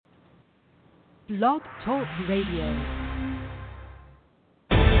Blog Talk Radio.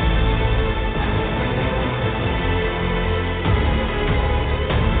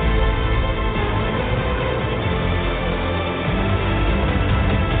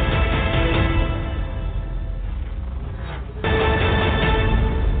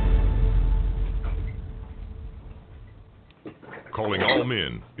 Calling all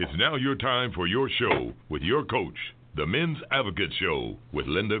men, it's now your time for your show with your coach, the Men's Advocate Show with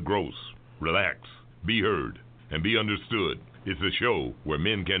Linda Gross. Relax, be heard, and be understood. It's a show where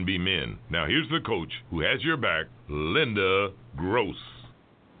men can be men. Now here's the coach who has your back, Linda Gross.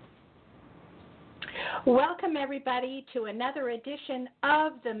 Welcome, everybody, to another edition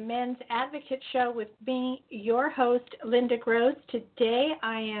of the Men's Advocate Show with me, your host, Linda Gross. Today,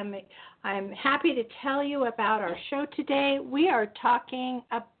 I'm happy to tell you about our show today. We are talking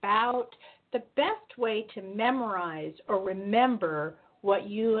about the best way to memorize or remember what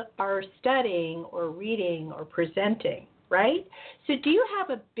you are studying or reading or presenting, right? So do you have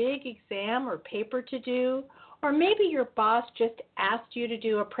a big exam or paper to do? Or maybe your boss just asked you to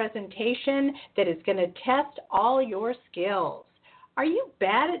do a presentation that is going to test all your skills. Are you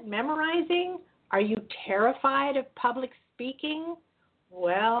bad at memorizing? Are you terrified of public speaking?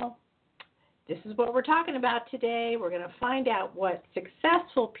 Well, this is what we're talking about today. We're going to find out what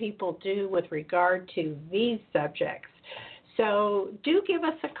successful people do with regard to these subjects. So do give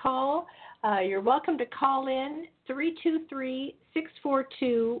us a call. You're welcome to call in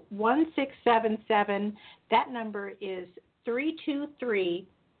 323-642-1677. That number is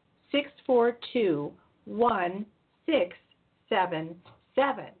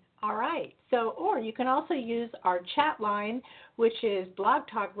 323-642-1677. All right. So, or you can also use our chat line, which is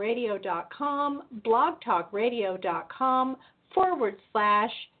blogtalkradio.com,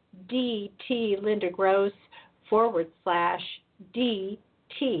 blogtalkradio.com/DT Linda Gross /DT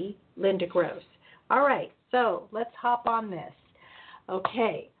Linda Gross. All right. So let's hop on this.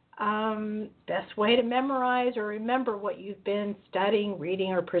 Okay. Best way to memorize or remember what you've been studying,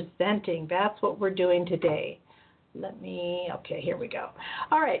 reading, or presenting. That's what we're doing today. Okay, here we go.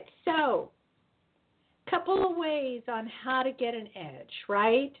 All right, so a couple of ways on how to get an edge,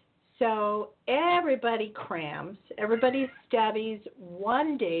 right? So everybody crams, everybody studies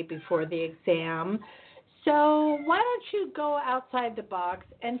one day before the exam. So why don't you go outside the box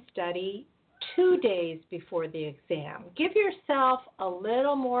and study 2 days before the exam? Give yourself a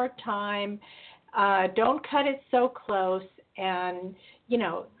little more time. Don't cut it so close. And,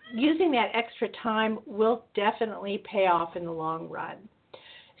 using that extra time will definitely pay off in the long run.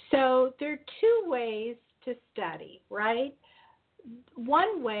 So there are two ways to study, right?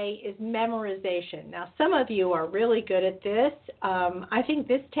 One way is memorization. Now, some of you are really good at this. I think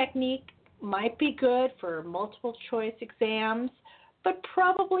this technique might be good for multiple choice exams, but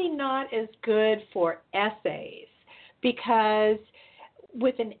probably not as good for essays, because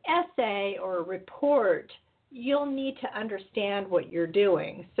with an essay or a report, you'll need to understand what you're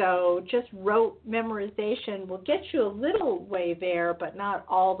doing. So just rote memorization will get you a little way there, but not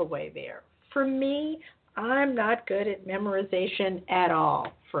all the way there. For me, I'm not good at memorization at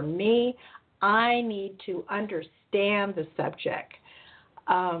all. For me, I need to understand the subject.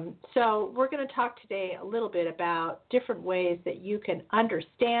 So we're going to talk today a little bit about different ways that you can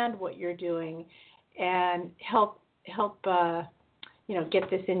understand what you're doing and help get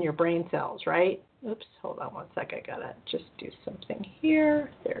this in your brain cells, right? Oops, hold on one sec. I got to just do something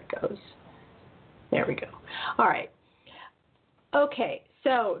here. There it goes. There we go. All right. Okay,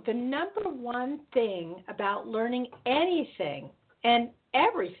 so the number one thing about learning anything and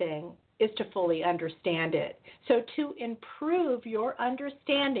everything is to fully understand it. So to improve your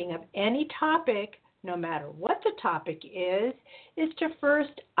understanding of any topic, no matter what the topic is to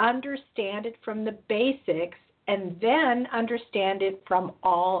first understand it from the basics and then understand it from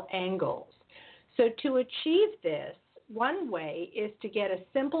all angles. So to achieve this, one way is to get a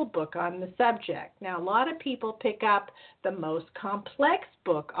simple book on the subject. Now, a lot of people pick up the most complex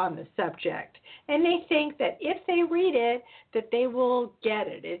book on the subject, and they think that if they read it, that they will get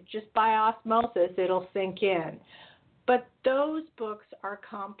it. It just by osmosis, it'll sink in. But those books are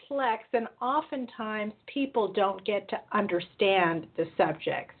complex, and oftentimes people don't get to understand the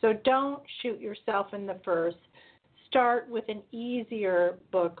subject. So don't shoot yourself in the first. Start with an easier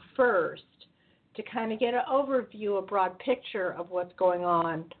book first to kind of get an overview, a broad picture of what's going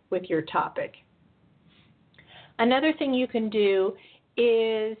on with your topic. Another thing you can do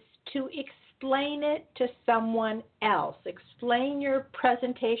is to explain it to someone else. Explain your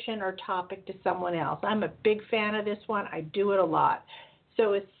presentation or topic to someone else. I'm a big fan of this one. I do it a lot.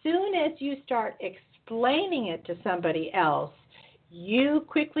 So as soon as you start explaining it to somebody else, You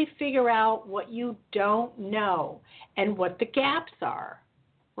quickly figure out what you don't know and what the gaps are,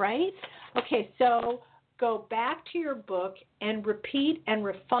 right? Okay, so go back to your book and repeat and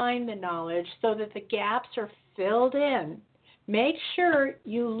refine the knowledge so that the gaps are filled in. Make sure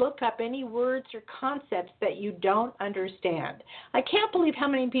you look up any words or concepts that you don't understand. I can't believe how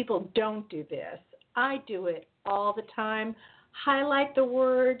many people don't do this. I do it all the time. Highlight the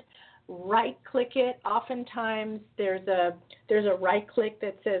word, right-click it. Oftentimes there's a right-click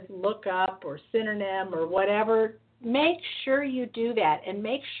that says look up or synonym or whatever. Make sure you do that, and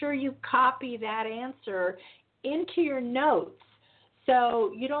make sure you copy that answer into your notes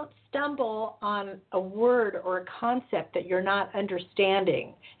so you don't stumble on a word or a concept that you're not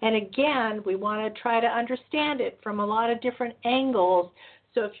understanding. And again, we want to try to understand it from a lot of different angles.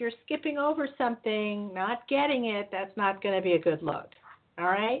 So if you're skipping over something, not getting it, that's not going to be a good look. All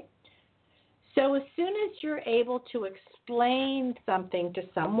right? So as soon as you're able to explain something to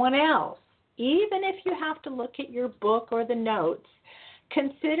someone else, even if you have to look at your book or the notes,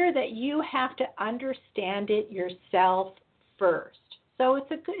 consider that you have to understand it yourself first. So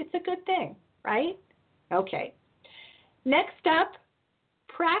it's a good thing, right? Okay. Next up,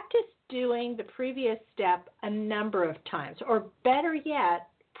 practice doing the previous step a number of times, or better yet,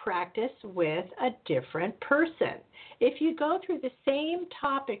 practice with a different person. If you go through the same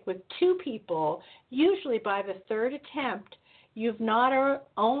topic with two people, usually by the third attempt, you've not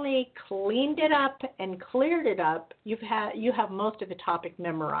only cleaned it up and cleared it up, you have most of the topic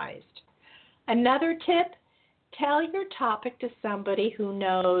memorized. Another tip, tell your topic to somebody who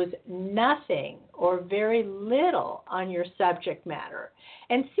knows nothing or very little on your subject matter,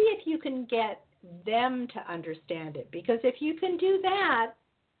 and see if you can get them to understand it, because if you can do that,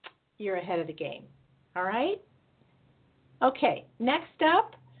 you're ahead of the game. All right? Okay, next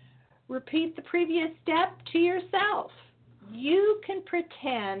up, repeat the previous step to yourself. You can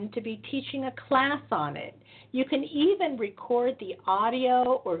pretend to be teaching a class on it. You can even record the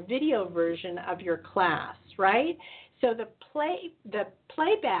audio or video version of your class, right? So the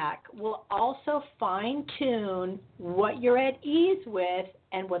playback will also fine-tune what you're at ease with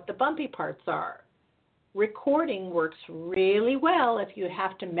and what the bumpy parts are. Recording works really well if you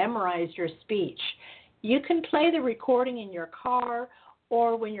have to memorize your speech. You can play the recording in your car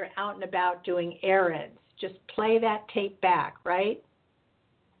or when you're out and about doing errands. Just play that tape back, right?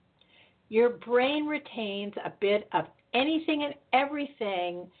 Your brain retains a bit of anything and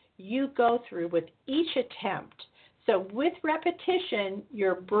everything you go through with each attempt. So with repetition,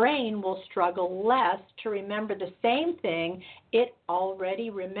 your brain will struggle less to remember the same thing it already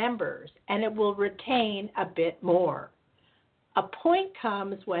remembers, and it will retain a bit more. A point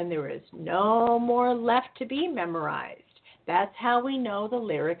comes when there is no more left to be memorized. That's how we know the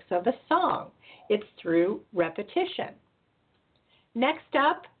lyrics of a song. It's through repetition. Next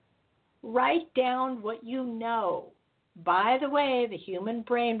up, write down what you know. By the way, the human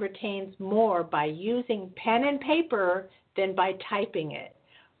brain retains more by using pen and paper than by typing it.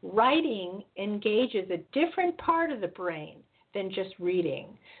 Writing engages a different part of the brain than just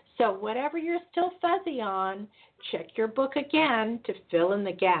reading. So whatever you're still fuzzy on, check your book again to fill in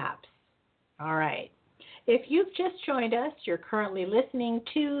the gaps. All right. If you've just joined us, you're currently listening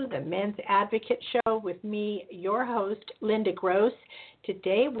to the Men's Advocate Show with me, your host, Linda Gross.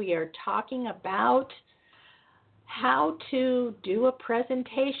 Today we are talking about how to do a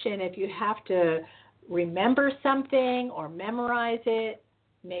presentation if you have to remember something or memorize it.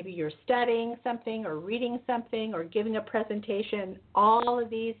 Maybe you're studying something or reading something or giving a presentation. All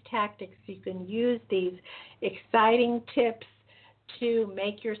of these tactics, you can use these exciting tips to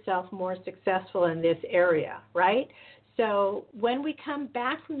make yourself more successful in this area, right? So when we come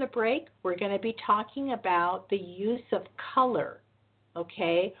back from the break, we're going to be talking about the use of color,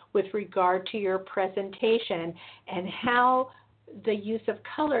 okay, with regard to your presentation and how the use of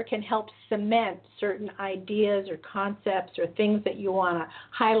color can help cement certain ideas or concepts or things that you want to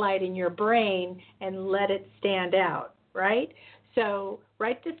highlight in your brain and let it stand out, right? So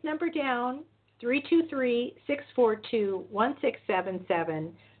write this number down,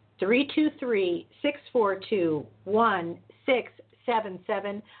 323-642-1677,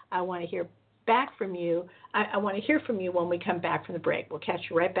 323-642-1677. I want to hear back from you. I want to hear from you when we come back from the break. We'll catch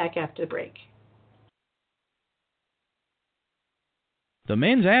you right back after the break. The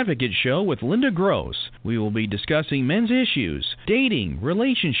Men's Advocate Show with Linda Gross. We will be discussing men's issues, dating,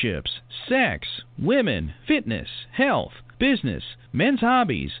 relationships, sex, women, fitness, health, business, men's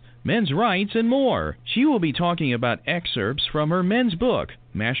hobbies, men's rights, and more. She will be talking about excerpts from her men's book,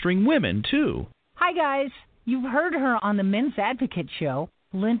 Mastering Women, too. Hi, guys. You've heard her on the Men's Advocate Show.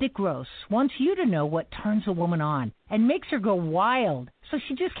 Linda Gross wants you to know what turns a woman on and makes her go wild so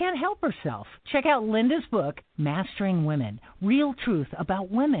she just can't help herself. Check out Linda's book, Mastering Women, Real Truth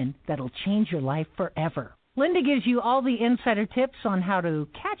About Women That'll Change Your Life Forever. Linda gives you all the insider tips on how to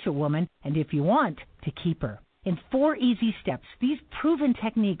catch a woman and, if you want, to keep her. In 4 easy steps, these proven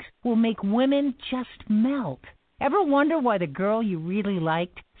techniques will make women just melt. Ever wonder why the girl you really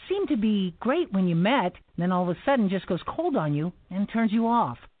liked seemed to be great when you met, then all of a sudden just goes cold on you and turns you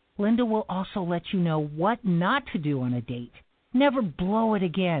off? Linda will also let you know what not to do on a date. Never blow it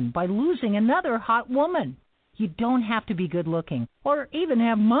again by losing another hot woman. You don't have to be good looking or even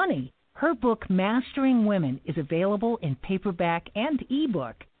have money. Her book, Mastering Women, is available in paperback and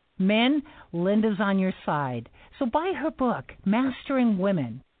ebook. Men, Linda's on your side. So buy her book, Mastering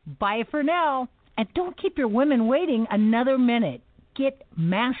Women. Buy it for now. And don't keep your women waiting another minute. Get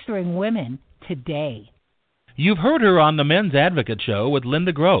Mastering Women today. You've heard her on the Men's Advocate Show with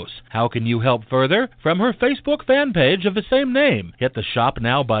Linda Gross. How can you help further? From her Facebook fan page of the same name. Hit the Shop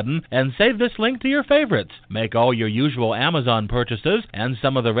Now button and save this link to your favorites. Make all your usual Amazon purchases, and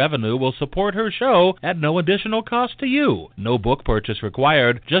some of the revenue will support her show at no additional cost to you. No book purchase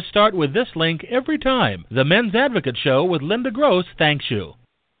required. Just start with this link every time. The Men's Advocate Show with Linda Gross thanks you.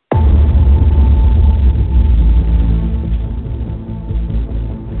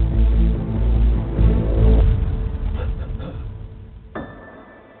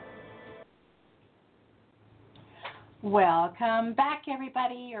 Welcome back,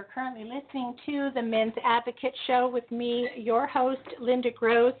 everybody. You're currently listening to the Men's Advocate Show with me, your host, Linda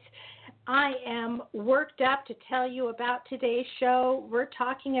Gross. I am worked up to tell you about today's show. We're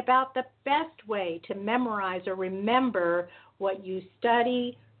talking about the best way to memorize or remember what you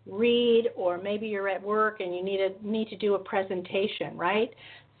study, read, or maybe you're at work and you need to do a presentation, right?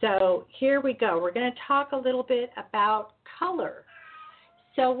 So here we go. We're going to talk a little bit about color.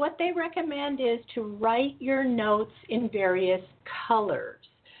 So what they recommend is to write your notes in various colors.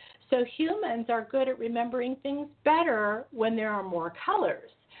 So humans are good at remembering things better when there are more colors.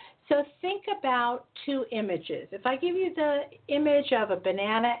 So think about 2 images. If I give you the image of a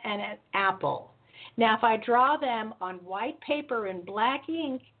banana and an apple, now if I draw them on white paper in black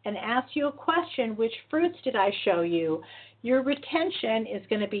ink and ask you a question, which fruits did I show you, your retention is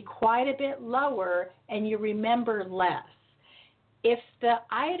going to be quite a bit lower and you remember less. If the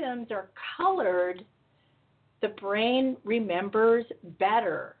items are colored, the brain remembers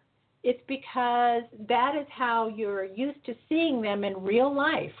better. It's because that is how you're used to seeing them in real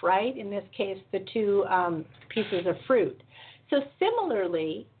life, right? In this case, the 2 pieces of fruit. So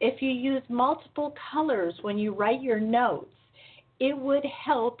similarly, if you use multiple colors when you write your notes, it would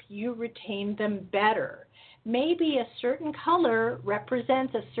help you retain them better. Maybe a certain color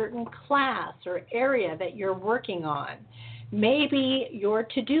represents a certain class or area that you're working on. Maybe your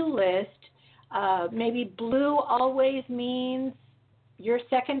to-do list, maybe blue always means your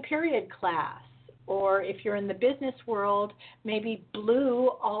second period class. Or if you're in the business world, maybe blue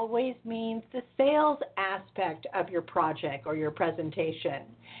always means the sales aspect of your project or your presentation.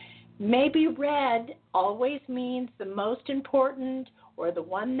 Maybe red always means the most important or the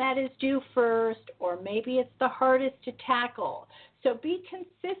one that is due first, or maybe it's the hardest to tackle. So be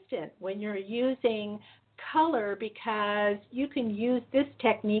consistent when you're using color, because you can use this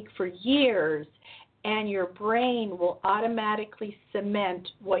technique for years and your brain will automatically cement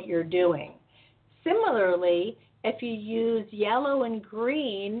what you're doing. Similarly, if you use yellow and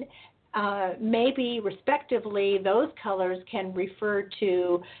green, maybe respectively those colors can refer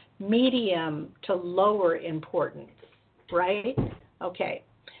to medium to lower importance, right? Okay,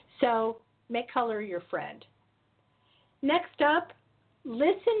 so make color your friend. Next up,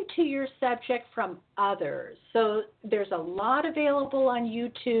 listen to your subject from others. So there's a lot available on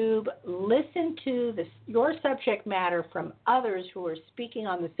YouTube. Listen to your subject matter from others who are speaking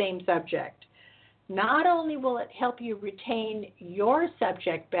on the same subject. Not only will it help you retain your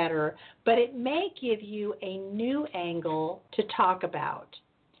subject better, but it may give you a new angle to talk about.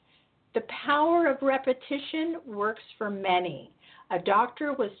 The power of repetition works for many. A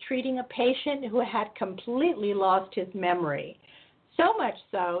doctor was treating a patient who had completely lost his memory. So much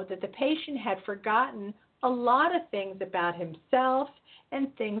so that the patient had forgotten a lot of things about himself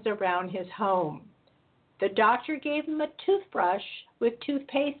and things around his home. The doctor gave him a toothbrush with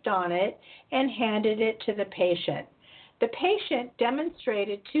toothpaste on it and handed it to the patient. The patient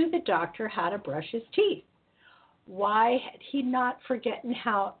demonstrated to the doctor how to brush his teeth. Why did he not forget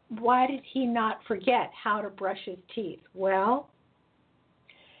how to brush his teeth? Well,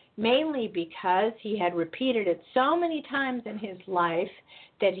 mainly because he had repeated it so many times in his life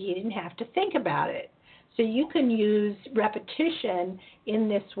that he didn't have to think about it. So you can use repetition in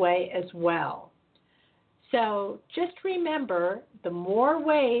this way as well. So just remember, the more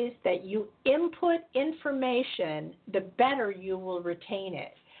ways that you input information, the better you will retain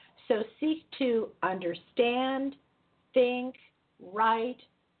it. So seek to understand, think, write,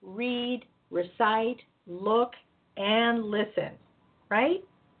 read, recite, look, and listen. Right?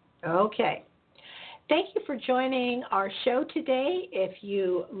 Okay. Thank you for joining our show today. If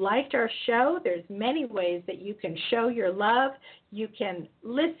you liked our show, there's many ways that you can show your love. You can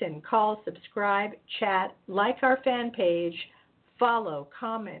listen, call, subscribe, chat, like our fan page, follow,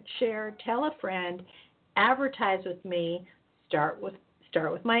 comment, share, tell a friend, advertise with me, start with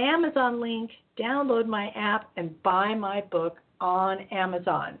my Amazon link, download my app, and buy my book on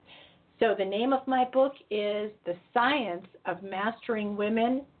Amazon. So the name of my book is The Science of Mastering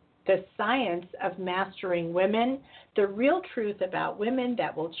Women, The Science of Mastering Women, The Real Truth About Women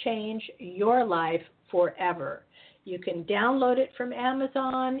That Will Change Your Life Forever. You can download it from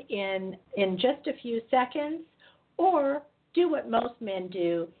Amazon in just a few seconds, or do what most men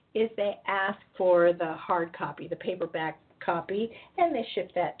do, is they ask for the hard copy, the paperback copy, and they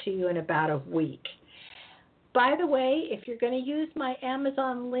ship that to you in about a week. By the way, if you're going to use my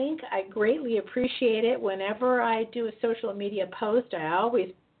Amazon link, I greatly appreciate it. Whenever I do a social media post, I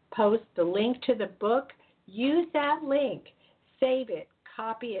always post the link to the book. Use that link. Save it.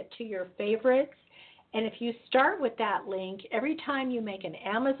 Copy it to your favorites. And if you start with that link, every time you make an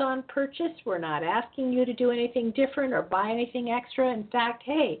Amazon purchase, we're not asking you to do anything different or buy anything extra. In fact,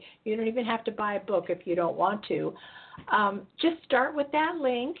 hey, you don't even have to buy a book if you don't want to. Just start with that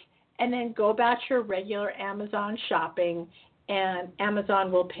link and then go about your regular Amazon shopping, and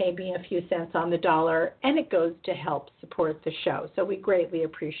Amazon will pay me a few cents on the dollar, and it goes to help support the show. So we greatly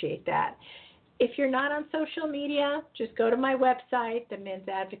appreciate that. If you're not on social media, just go to my website,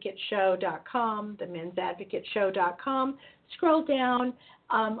 themensadvocateshow.com, themensadvocateshow.com. Scroll down.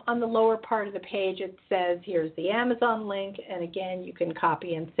 On the lower part of the page, it says, here's the Amazon link, and again, you can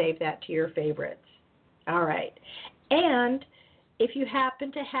copy and save that to your favorites. All right. And if you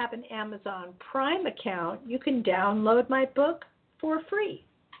happen to have an Amazon Prime account, you can download my book for free.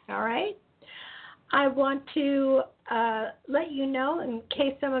 All right? I want to let you know, in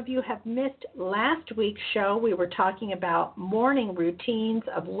case some of you have missed last week's show, we were talking about morning routines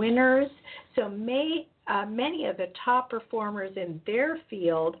of winners. So many of the top performers in their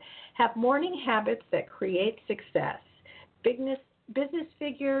field have morning habits that create success. Business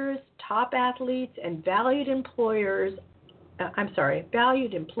figures, top athletes, and valued employees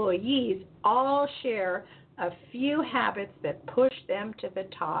all share a few habits that push them to the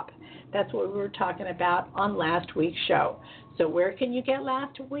top. That's what we were talking about on last week's show. So where can you get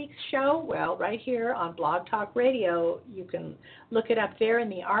last week's show? Well, right here on Blog Talk Radio. You can look it up there in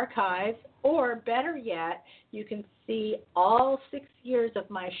the archives, or better yet, you can see all 6 years of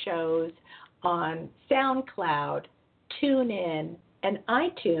my shows on SoundCloud, TuneIn, and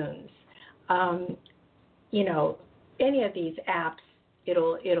iTunes. Any of these apps,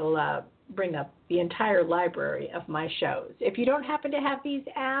 it'll bring up the entire library of my shows. If you don't happen to have these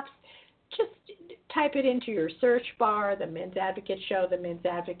apps, just type it into your search bar, The Men's Advocate Show, The Men's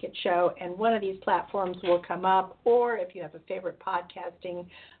Advocate Show, and one of these platforms will come up. Or if you have a favorite podcasting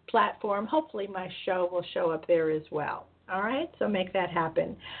platform, hopefully my show will show up there as well. All right, so make that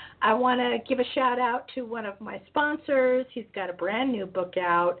happen. I want to give a shout out to one of my sponsors. He's got a brand new book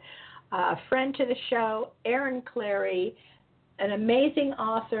out, a friend to the show, Aaron Clary, an amazing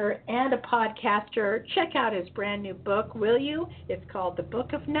author and a podcaster. Check out his brand new book, will you? It's called The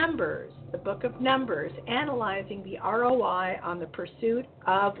Book of Numbers, The Book of Numbers, Analyzing the ROI on the Pursuit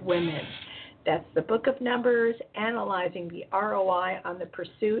of Women. That's The Book of Numbers, Analyzing the ROI on the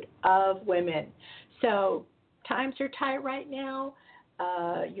Pursuit of Women. So times are tight right now.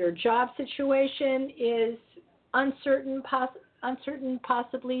 Your job situation is uncertain,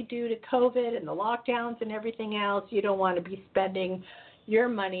 possibly due to COVID and the lockdowns and everything else. You don't want to be spending your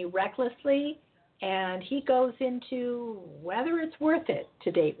money recklessly. And he goes into whether it's worth it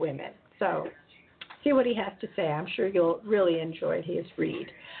to date women. So see what he has to say. I'm sure you'll really enjoy his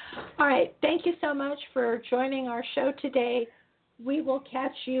read. All right. Thank you so much for joining our show today. We will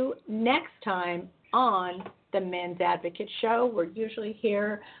catch you next time on the Men's Advocate Show. We're usually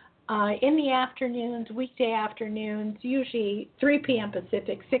here in the afternoons, weekday afternoons, usually 3 p.m.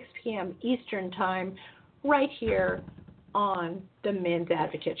 Pacific, 6 p.m. Eastern Time, right here on the Men's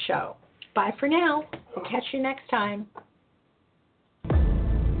Advocate Show. Bye for now. We'll catch you next time.